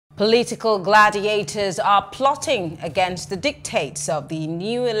Political gladiators are plotting against the dictates of the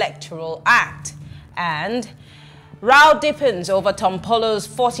new Electoral Act, and row deepens over Tompolo's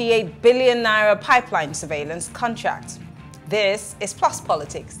 48 billion naira pipeline surveillance contract. This is Plus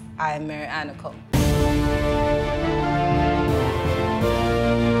Politics. I am Mary Anako.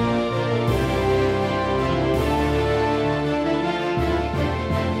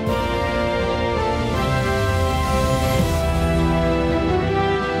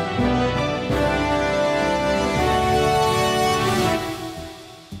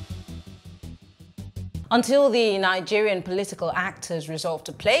 Until the Nigerian political actors resolve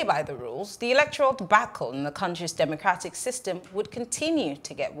to play by the rules, the electoral debacle in the country's democratic system would continue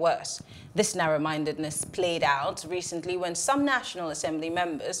to get worse. This narrow-mindedness played out recently when some National Assembly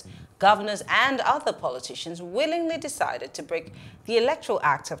members, governors and other politicians willingly decided to break the Electoral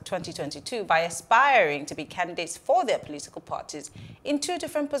Act of 2022 by aspiring to be candidates for their political parties in two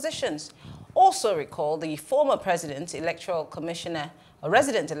different positions. Also recall the former resident electoral commissioner,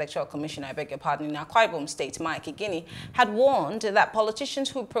 I beg your pardon, in Akwa Ibom State, Mike Igini, had warned that politicians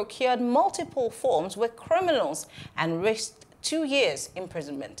who procured multiple forms were criminals and risked 2 years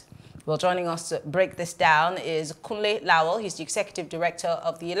imprisonment. Well, joining us to break this down is Kunle Lawal. He's the Executive Director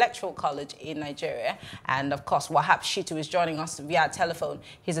of the Electoral College in Nigeria. And of course, Wahab Shittu is joining us via telephone.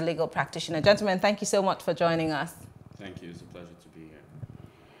 He's a legal practitioner. Gentlemen, thank you so much for joining us. Thank you. It's a pleasure to be here.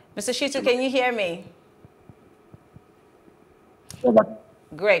 Mr. Shittu, can you hear me?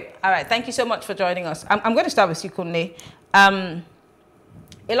 Great. All right. Thank you so much for joining us. I'm going to start with you, Kunle. A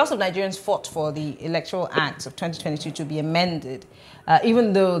lot of Nigerians fought for the Electoral Act of 2022 to be amended,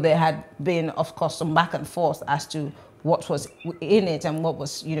 even though there had been, of course, some back and forth as to what was in it and what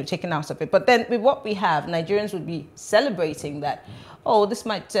was, taken out of it. But then with what we have, Nigerians would be celebrating that, oh, this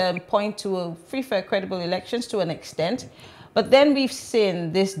might point to a free, fair, credible elections to an extent. But then we've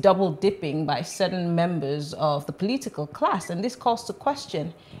seen this double dipping by certain members of the political class, and this calls to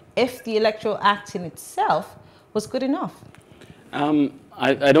question if the Electoral Act in itself was good enough.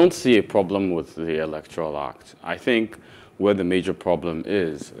 I don't see a problem with the Electoral Act. I think where the major problem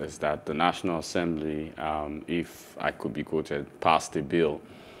is that the National Assembly, if I could be quoted, passed a bill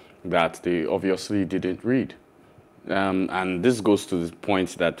that they obviously didn't read. And this goes to the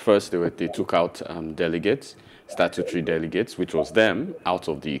point that first they took out delegates, statutory delegates, which was them, out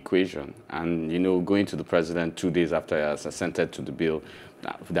of the equation. And, going to the president 2 days after he has assented to the bill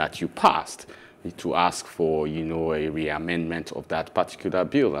that you passed to ask for, a re-amendment of that particular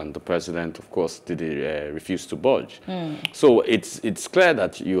bill. And the president, of course, refused to budge. So it's clear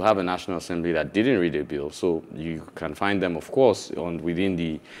that you have a National Assembly that didn't read a bill. So you can find them, of course, within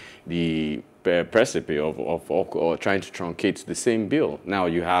the precipice of trying to truncate the same bill. Now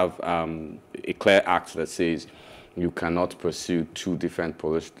you have a clear act that says you cannot pursue two different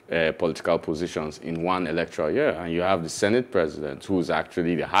political positions in one electoral year. And you have the Senate president, who is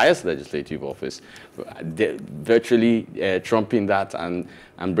actually the highest legislative office, virtually trumping that and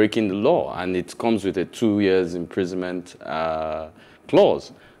breaking the law. And it comes with a 2 years imprisonment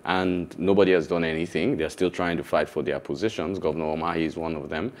clause. And nobody has done anything. They're still trying to fight for their positions. Governor Omahi is one of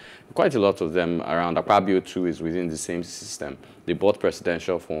them. Quite a lot of them around. Akwa too is within the same system. They bought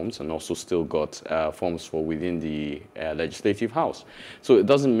presidential forms and also still got forms for within the legislative house. So it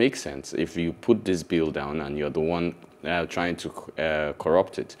doesn't make sense if you put this bill down and you're the one trying to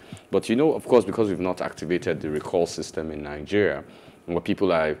corrupt it. But of course, because we've not activated the recall system in Nigeria, where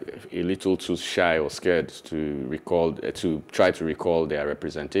people are a little too shy or scared to try to recall their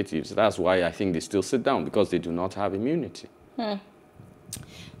representatives. That's why I think they still sit down, because they do not have immunity. Mr.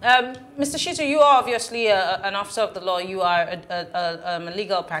 Shittu, you are obviously an officer of the law. You are a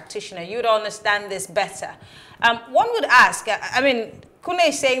legal practitioner. You would understand this better. One would ask, Kunle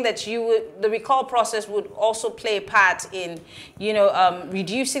is saying that the recall process would also play a part in,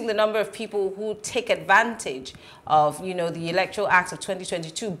 reducing the number of people who take advantage of, the Electoral Act of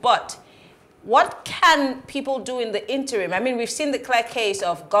 2022. But what can people do in the interim? We've seen the clear case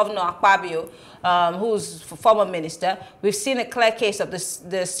of Governor Akwa, who's a former minister. We've seen a clear case of the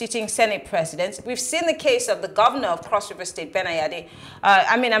sitting Senate president. We've seen the case of the governor of Cross River State, Benayade.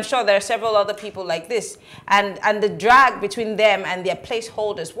 I'm sure there are several other people like this. And the drag between them and their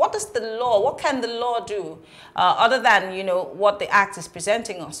placeholders. What can the law do other than, what the Act is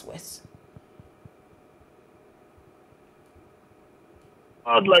presenting us with?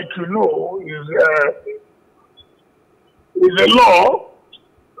 I'd like to know is a law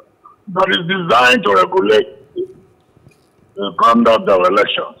that is designed to regulate the conduct of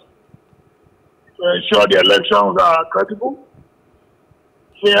elections, to ensure the elections are credible,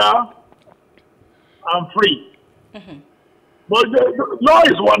 fair, and free. But the law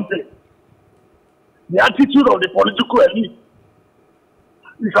is one thing. The attitude of the political elite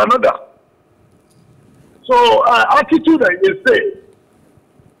is another. So attitude, as they say,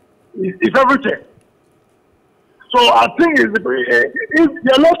 is everything. So I think if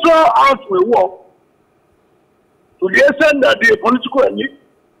the Electoral Act will work to the extent that the political elite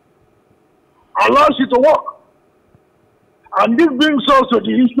allows it to work. And this brings us to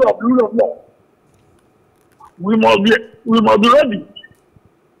the issue of rule of law. We must be ready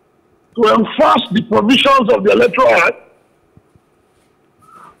to enforce the provisions of the Electoral Act,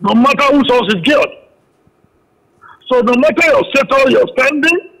 no matter who source is guilty. So no matter your status, your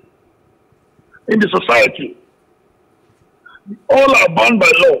standing in the society, all are bound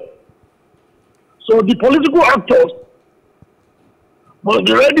by law. So the political actors must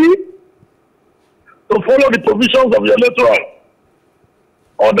be ready to follow the provisions of the Electoral Act.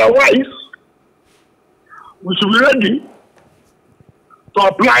 Otherwise, we should be ready to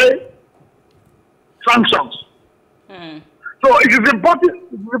apply sanctions. So it is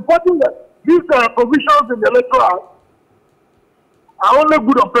important that these provisions in the Electoral Act are only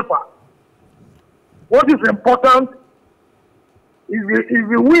good on paper. What is important is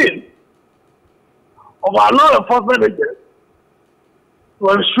the will of our law enforcement agents to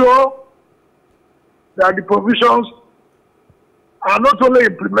ensure that the provisions are not only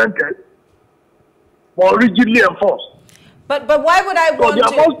implemented, but rigidly enforced. But why would I want to...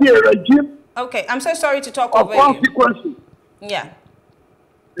 So there must be a regime... Okay, I'm so sorry to talk of over you. consequences. Yeah.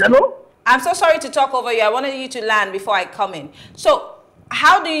 You know? I'm so sorry to talk over you. I wanted you to land before I come in. So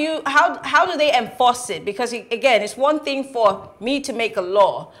how do they enforce it? Because again, it's one thing for me to make a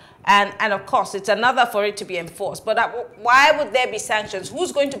law, and of course it's another for it to be enforced. But why would there be sanctions?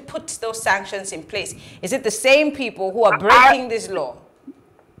 Who's going to put those sanctions in place? Is it the same people who are breaking this law?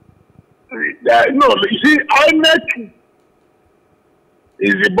 No, you see, INEC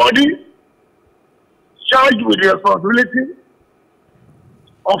is the body charged with the responsibility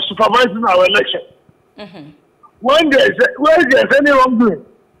of supervising our election. When there's any wrongdoing,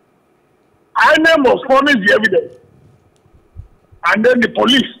 INEC must furnish the evidence, and then the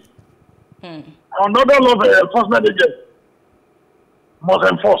police and other law enforcement agents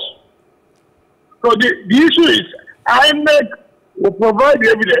must enforce. So the issue is INEC will provide the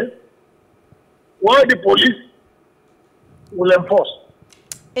evidence while the police will enforce.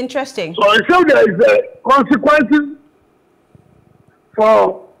 Interesting. So if there is consequences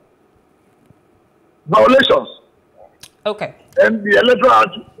for violations, okay, then the Electoral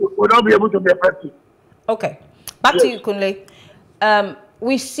Act will not be able to be effective. Okay. Back to you, Kunle.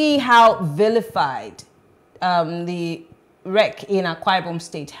 We see how vilified the wreck in Akwa Ibom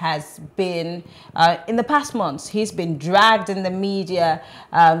State has been in the past months. He's been dragged in the media.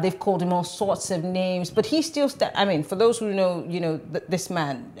 They've called him all sorts of names, but he still I mean, for those who know, this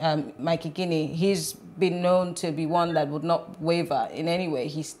man, Mike Igini, he's been known to be one that would not waver in any way.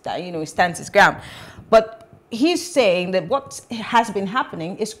 He stands his ground. But he's saying that what has been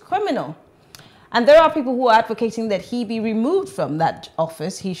happening is criminal. And there are people who are advocating that he be removed from that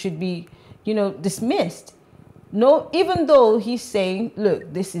office. He should be, dismissed. No, even though he's saying,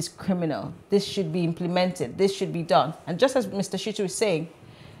 look, this is criminal. This should be implemented. This should be done. And just as Mr. Shittu is saying,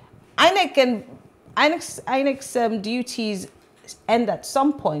 INEC's duties end at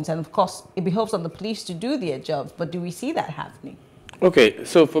some point. And of course, it behoves on the police to do their jobs. But do we see that happening? Okay,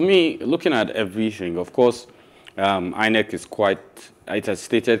 so for me, looking at everything, of course, INEC is it has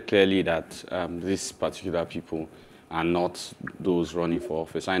stated clearly that these particular people are not those running for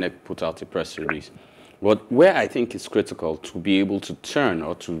office. INEC put out a press release. But where I think it's critical to be able to turn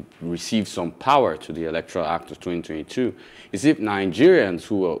or to receive some power to the Electoral Act of 2022 is if Nigerians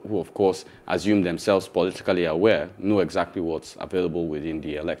who of course assume themselves politically aware know exactly what's available within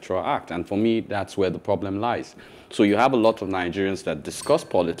the Electoral Act. And for me, that's where the problem lies. So you have a lot of Nigerians that discuss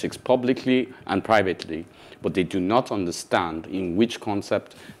politics publicly and privately, but they do not understand in which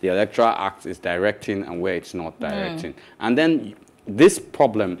concept the Electoral Act is directing and where it's not directing. And then this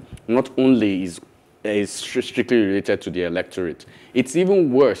problem not only is strictly related to the electorate. It's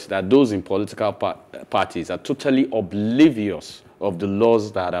even worse that those in political parties are totally oblivious of the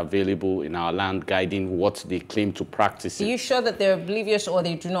laws that are available in our land guiding what they claim to practice. Are you sure that they're oblivious or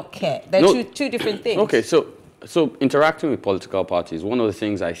they do not care? They're two different things. Okay, so interacting with political parties, one of the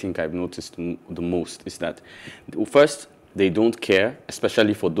things I think I've noticed the most is that, first, they don't care,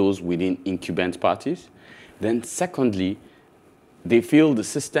 especially for those within incumbent parties. Then secondly, they feel the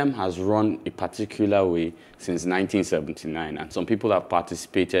system has run a particular way since 1979, and some people have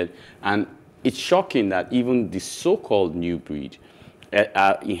participated. And it's shocking that even the so-called new breed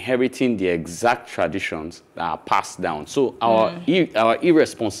are inheriting the exact traditions that are passed down. So our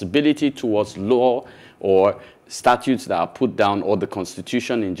irresponsibility towards law or statutes that are put down, or the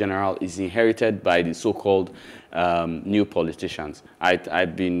Constitution in general, is inherited by the so-called new politicians.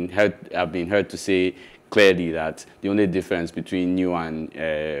 I've been heard to say clearly that the only difference between new and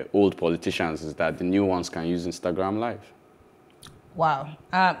old politicians is that the new ones can use Instagram Live. Wow,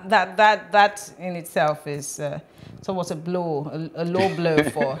 that in itself is somewhat a low blow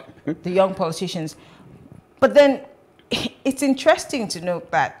for the young politicians. But then it's interesting to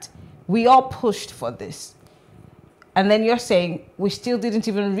note that we all pushed for this. And then you're saying we still didn't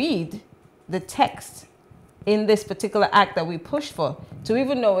even read the text in this particular act that we pushed for to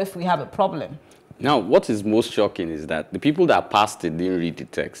even know if we have a problem. Now, what is most shocking is that the people that passed it didn't read the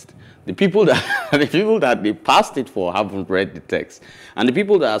text. The people that they passed it for haven't read the text. And the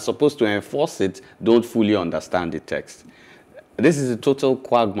people that are supposed to enforce it don't fully understand the text. This is a total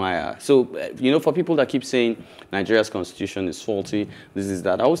quagmire. So, you know, for people that keep saying Nigeria's constitution is faulty, this is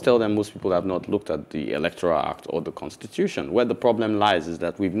that, I always tell them most people have not looked at the Electoral Act or the constitution. Where the problem lies is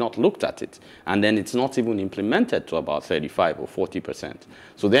that we've not looked at it. And then it's not even implemented to about 35 or 40%.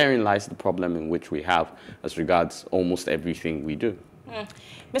 So therein lies the problem in which we have as regards almost everything we do.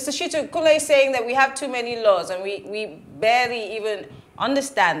 Mr. Shittu, Kunle is saying that we have too many laws and we barely even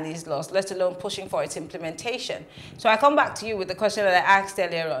understand these laws, let alone pushing for its implementation. So I come back to you with the question that I asked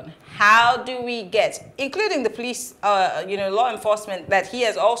earlier on. How do we get, including the police, law enforcement, that he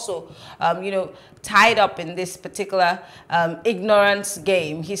has also, tied up in this particular ignorance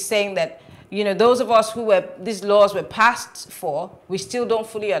game? He's saying that, you know, those of us who these laws were passed for, we still don't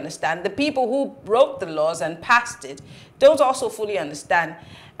fully understand. The people who broke the laws and passed it don't also fully understand,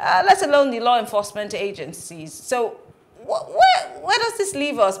 let alone the law enforcement agencies. So where does this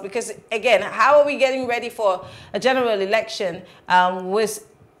leave us? Because, again, how are we getting ready for a general election with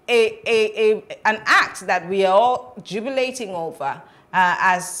an act that we are all jubilating over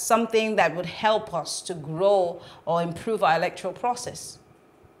as something that would help us to grow or improve our electoral process?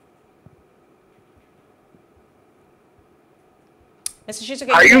 Mr.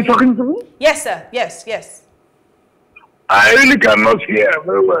 Shittu, are you talking to me? Yes, sir. Yes, yes. I really cannot hear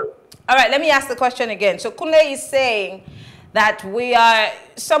very well. All right, let me ask the question again. So Kunle is saying that we are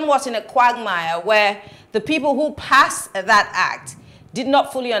somewhat in a quagmire where the people who passed that act did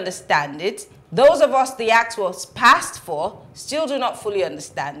not fully understand it. Those of us the act was passed for still do not fully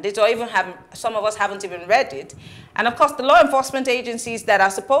understand it, or even some of us haven't even read it. And of course, the law enforcement agencies that are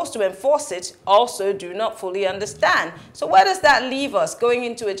supposed to enforce it also do not fully understand. So where does that leave us going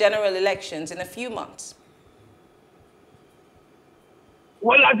into a general elections in a few months?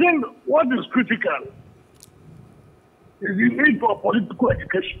 Well, I think what is critical is the need for political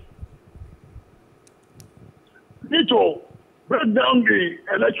education. We need to break down the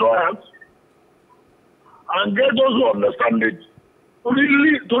Electoral Act and get those who understand it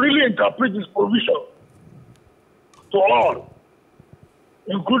to really interpret its provision to all,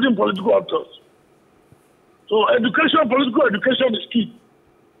 including political actors. So political education is key.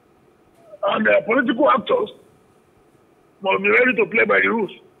 And political actors must be ready to play by the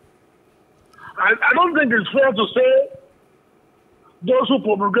rules. I don't think it's fair to say those who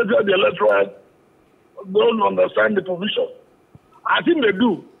promulgated the Electoral Act don't understand the provision. I think they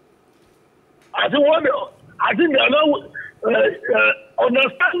do. I think they are now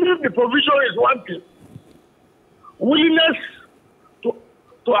understanding the provision is one thing. Willingness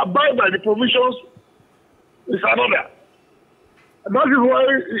to abide by the provisions is another. And that is why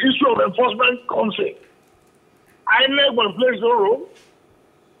the issue of enforcement comes in. INEC will play their role.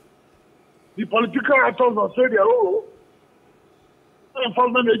 The political actors will play their role. The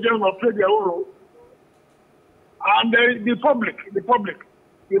enforcement agents will play their role. And the public,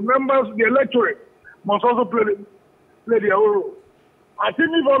 the members, the electorate must also play their role. I think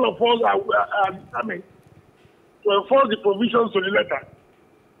if all of us are to enforce the provisions to the letter,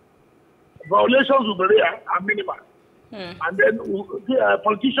 violations will be rare and minimal. And then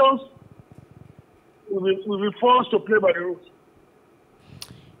politicians will be forced to play by the rules.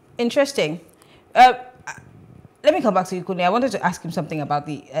 Interesting. Let me come back to you, Kunle. I wanted to ask him something about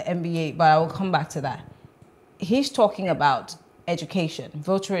the MBA, but I will come back to that. He's talking about education,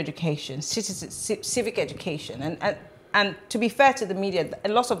 voter education, civic education, and to be fair to the media, a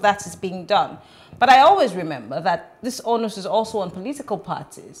lot of that is being done. But I always remember that this onus is also on political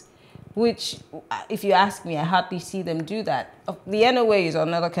parties, which, if you ask me, I hardly see them do that. The NOA is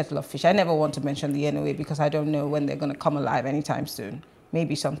another kettle of fish. I never want to mention the NOA because I don't know when they're going to come alive anytime soon,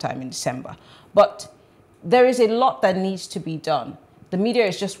 maybe sometime in December. But there is a lot that needs to be done the media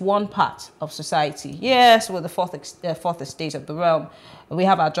is just one part of society. Yes, we're the fourth estate of the realm. We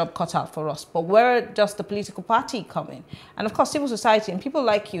have our job cut out for us. But where does the political party come in? And of course, civil society and people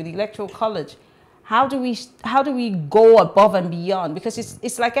like you, the Electoral College, how do we go above and beyond? Because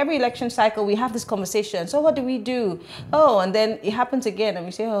it's like every election cycle, we have this conversation. So what do we do? Oh, and then it happens again, and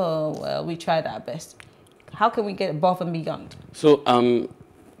we say, oh, well, we tried our best. How can we get above and beyond? So,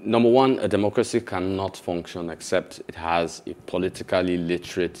 number one, a democracy cannot function except it has a politically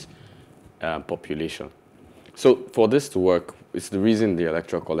literate population. So for this to work, it's the reason the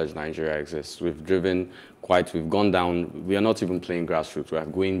Electoral College Nigeria exists. We've gone down, we are not even playing grassroots, we are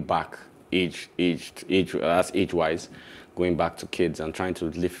going back age-wise, going back to kids and trying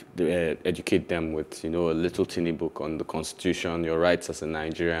to educate them with, a little teeny book on the Constitution, your rights as a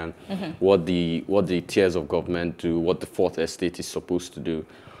Nigerian, what the tiers of government do, what the fourth estate is supposed to do.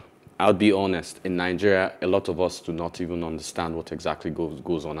 I'll be honest, in Nigeria, a lot of us do not even understand what exactly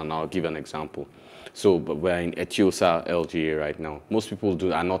goes on, and I'll give an example. So we're in Etiosa LGA right now. Most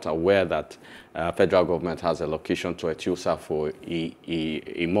people are not aware that federal government has allocation to Etiosa for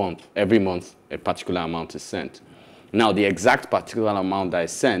a month. Every month, a particular amount is sent. Now, the exact particular amount that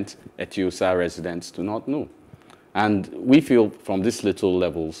is sent, Etiosa residents do not know. And we feel from these little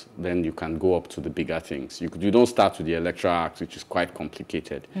levels, then you can go up to the bigger things. You don't start with the Electoral Act, which is quite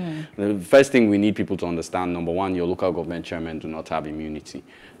complicated. The first thing we need people to understand, number one, your local government chairmen do not have immunity.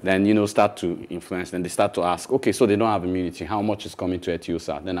 Then, start to influence. Then they start to ask, okay, so they don't have immunity. How much is coming to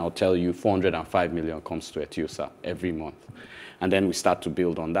Etiosa? Then I'll tell you 405 million comes to Etiosa every month. And then we start to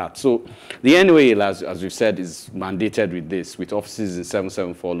build on that. So the NOA, as we've said, is mandated with this, with offices in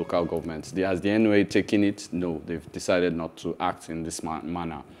 774 local governments. Has the NOA taken it? No, they've decided not to act in this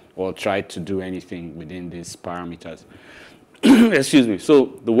manner or try to do anything within these parameters. Excuse me.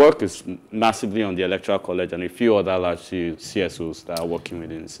 So the work is massively on the Electoral College and a few other large CSOs that are working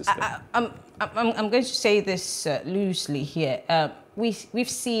within the system. I'm going to say this loosely here. We've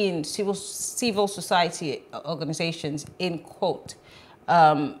seen civil society organizations, in quote,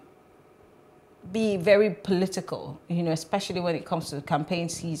 be very political, especially when it comes to the campaign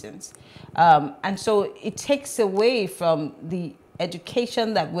seasons. And so it takes away from the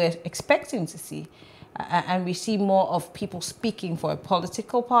education that we're expecting to see. And we see more of people speaking for a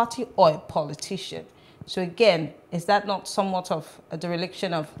political party or a politician. So again, is that not somewhat of a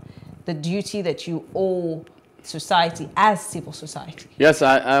dereliction of the duty that you owe society as civil society? Yes,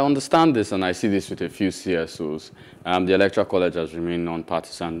 I understand this, and I see this with a few CSOs. The Electoral College has remained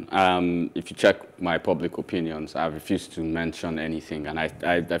non-partisan. If you check my public opinions, I've refused to mention anything, and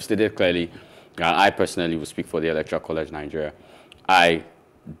I've stated clearly, I personally will speak for the Electoral College Nigeria. My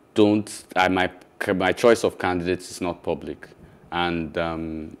choice of candidates is not public, and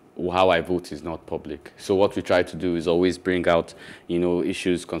how I vote is not public. So what we try to do is always bring out,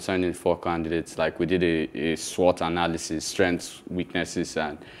 issues concerning 4 candidates. Like we did a SWOT analysis, strengths, weaknesses,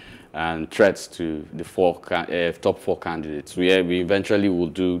 and threats to the top 4 candidates. We eventually will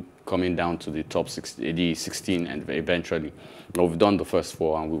do coming down to the top 16, and eventually. But we've done the first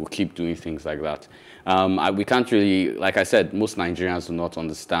 4, and we will keep doing things like that. We can't really, like I said, most Nigerians do not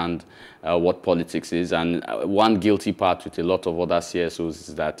understand what politics is. And one guilty part with a lot of other CSOs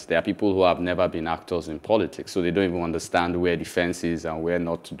is that there are people who have never been actors in politics. So they don't even understand where the fence is and where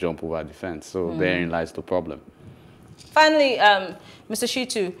not to jump over the fence. So therein lies the problem. Finally, Mr.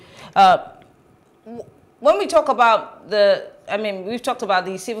 Shittu, when we talk about we've talked about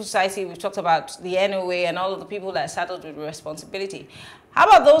the civil society, we've talked about the NOA and all of the people that are saddled with responsibility. How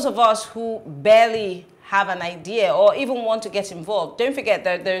about those of us who barely have an idea or even want to get involved? Don't forget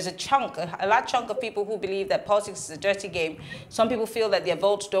that there's a large chunk of people who believe that politics is a dirty game. Some people feel that their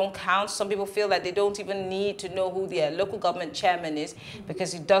votes don't count. Some people feel that they don't even need to know who their local government chairman is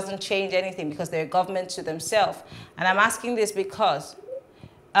because it doesn't change anything because they're a government to themselves. And I'm asking this because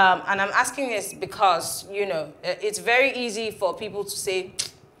it's very easy for people to say,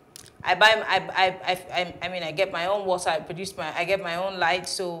 I get my own water, I get my own light,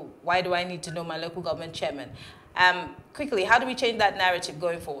 so why do I need to know my local government chairman? Quickly, how do we change that narrative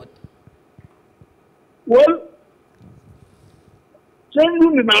going forward? Well,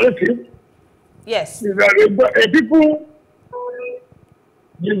 changing the narrative, yes, is that people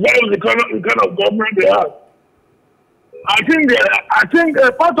deserve the kind of government they have. I think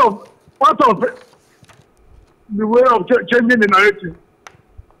part of the way of changing the narrative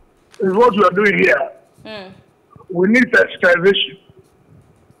is what we are doing here. We need sensitization.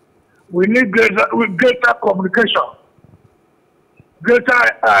 We need greater communication, greater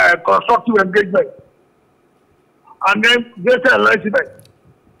constructive engagement, and then greater enlightenment.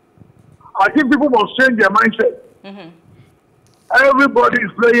 I think people must change their mindset. Everybody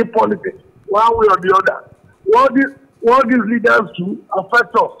is playing politics, one way or the other. What these leaders do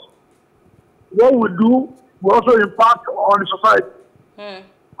affects us. What we do will also impact on the society.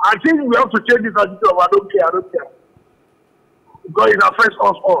 I think we have to change this attitude of I don't care. Because it affects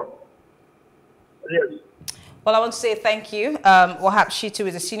us all. Yes. Well, I want to say thank you. Wahab Shittu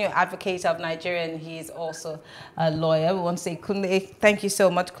is a senior advocate of Nigeria, and he is also a lawyer. We want to say, Kunle, thank you so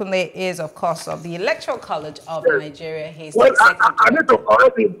much. Kunle is, of course, of the Electoral College of Nigeria. He's well, I need to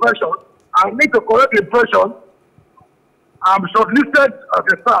correct the impression. I'm shortlisted as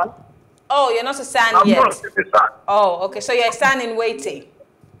a SAN. Oh, you're not a SAN yet? I'm not a SAN. Oh, okay. So you're a SAN in waiting?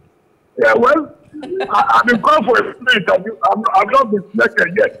 Yeah, well, I've been called for a interview. I've not been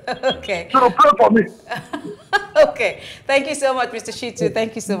selected yet. Okay. So pray for me. Okay. Thank you so much, Mr. Shittu.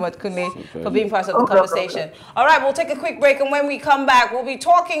 Thank you so much, Kunle, for being part of the conversation. All right, we'll take a quick break, and when we come back, we'll be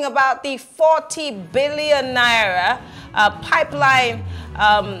talking about the 40 billion naira pipeline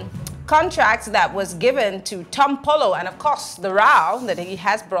contract that was given to Tom Polo, and of course, the row that he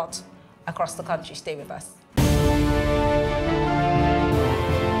has brought across the country. Stay with us.